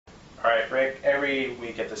All right, Rick, every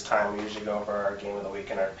week at this time we usually go over our Game of the Week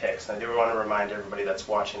and our picks. And I do want to remind everybody that's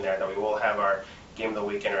watching there that we will have our Game of the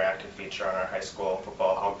Week interactive feature on our high school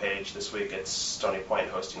football homepage. This week it's Stony Point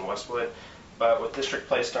hosting Westwood. But with district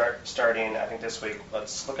play starting, I think this week,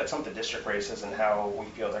 let's look at some of the district races and how we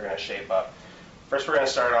feel they're going to shape up. First, we're going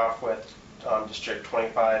to start off with District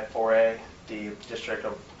 25 4A, the district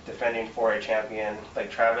of defending 4A champion Lake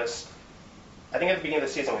Travis. I think at the beginning of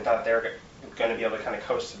the season we thought they were going to be able to kind of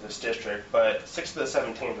coast to this district, but 6 of the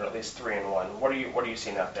 7 teams are at least 3-1. What are you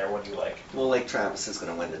seeing out there? What do you like? Well, Lake Travis is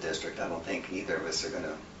going to win the district. I don't think either of us are going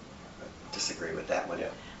to disagree with that one. Yeah.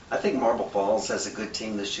 I think Marble Falls has a good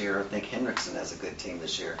team this year. I think Hendrickson has a good team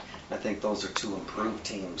this year. I think those are two improved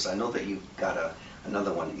teams. I know that you've got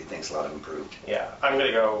another one that you think is a lot improved. Yeah, I'm going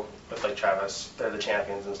to go with Lake Travis. They're the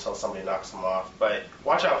champions until somebody knocks them off. But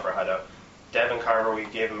watch out for Hutto. Devin Carver, we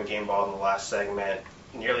gave him a game ball in the last segment.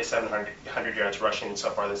 Nearly 700 yards rushing so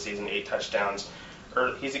far this season, 8 touchdowns.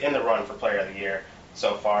 He's in the run for Player of the Year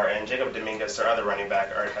so far. And Jacob Dominguez, their other running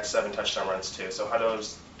back, already has 7 touchdown runs too. So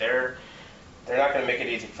Hutto's, they're not going to make it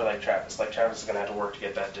easy for Lake Travis. Lake Travis is going to have to work to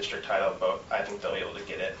get that district title, but I think they'll be able to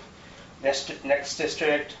get it. Next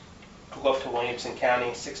district, we'll go to Williamson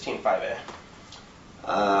County, 16-5A.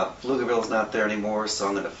 Pflugerville's not there anymore, so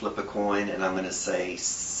I'm going to flip a coin, and I'm going to say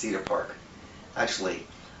Cedar Park. Actually,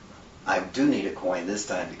 I do need a coin this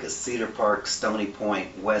time because Cedar Park, Stony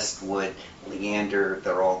Point, Westwood, Leander,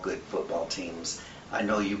 they're all good football teams. I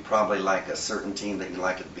know you probably like a certain team that you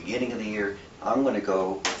like at the beginning of the year. I'm going to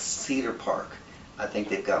go with Cedar Park. I think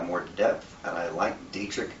they've got more depth, and I like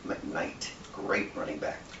Dietrich McKnight. Great running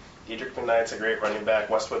back. Dietrich McKnight's a great running back.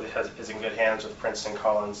 Westwood is in good hands with Princeton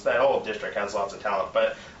Collins. That whole district has lots of talent,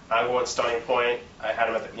 but I'm going with Stony Point. I had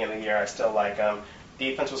him at the beginning of the year. I still like him.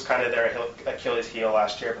 Defense was kind of their Achilles heel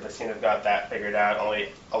last year, but they seem to have got that figured out, only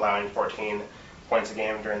allowing 14 points a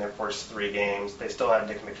game during their first 3 games. They still have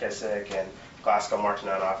Nick McKissick and Glasgow Martin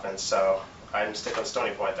on offense, so I'm sticking with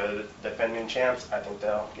Stony Point. They're the defending champs. I think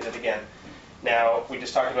they'll get it again. Now, we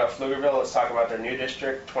just talked about Pflugerville. Let's talk about their new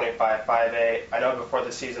district, 25-5A. I know before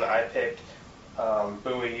the season I picked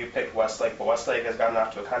Bowie, you picked Westlake, but Westlake has gotten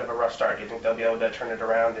off to a kind of a rough start. Do you think they'll be able to turn it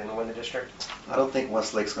around and win the district? I don't think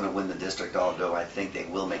Westlake's going to win the district, although I think they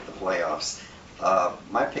will make the playoffs.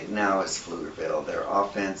 My pick now is Pflugerville. Their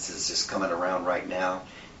offense is just coming around right now.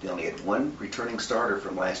 They only had 1 returning starter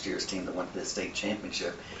from last year's team that went to the state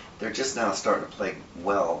championship. They're just now starting to play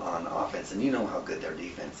well on offense, and you know how good their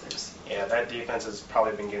defense is. Yeah, that defense has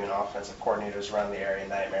probably been giving offensive coordinators around the area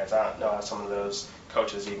nightmares. I don't know how some of those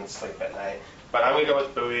coaches even sleep at night. But I'm going to go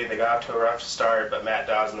with Bowie. They got off to a rough start, but Matt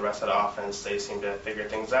Dawes and the rest of the offense, they seem to figure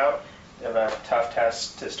things out. They have a tough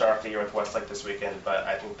test to start off the year with Westlake this weekend, but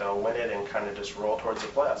I think they'll win it and kind of just roll towards the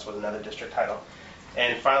playoffs with another district title.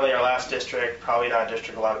 And finally, our last district, probably not a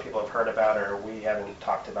district a lot of people have heard about or we haven't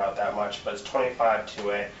talked about that much, but it's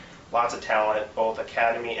 25-2A. Lots of talent. Both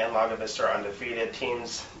Academy and Lago Vista are undefeated.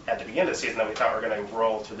 Teams at the beginning of the season that we thought were going to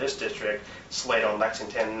roll to this district, Slato and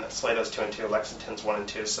Lexington. Slato's 2-2, Lexington's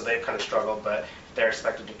 1-2, so they've kind of struggled, but they're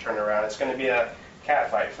expected to turn around. It's going to be a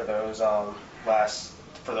catfight for those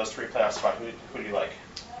 3 playoff spots. Who do you like?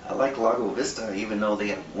 I like Lago Vista, even though they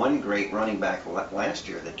had 1 great running back last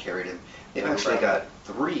year that carried him. They've actually got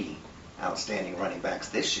 3 outstanding running backs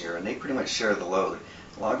this year, and they pretty much share the load.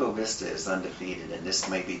 Lago Vista is undefeated, and this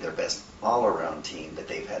may be their best all-around team that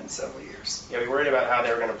they've had in several years. Yeah, we worried about how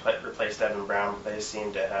they were going to replace Devin Brown, but they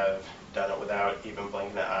seem to have done it without even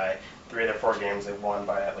blinking an eye. 3 of their 4 games they've won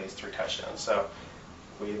by at least 3 touchdowns. So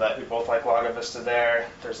we both like Lago Vista there.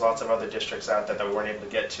 There's lots of other districts out there that we weren't able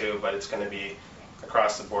to get to, but it's going to be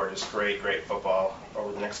across the board just great football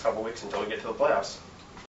over the next couple weeks until we get to the playoffs.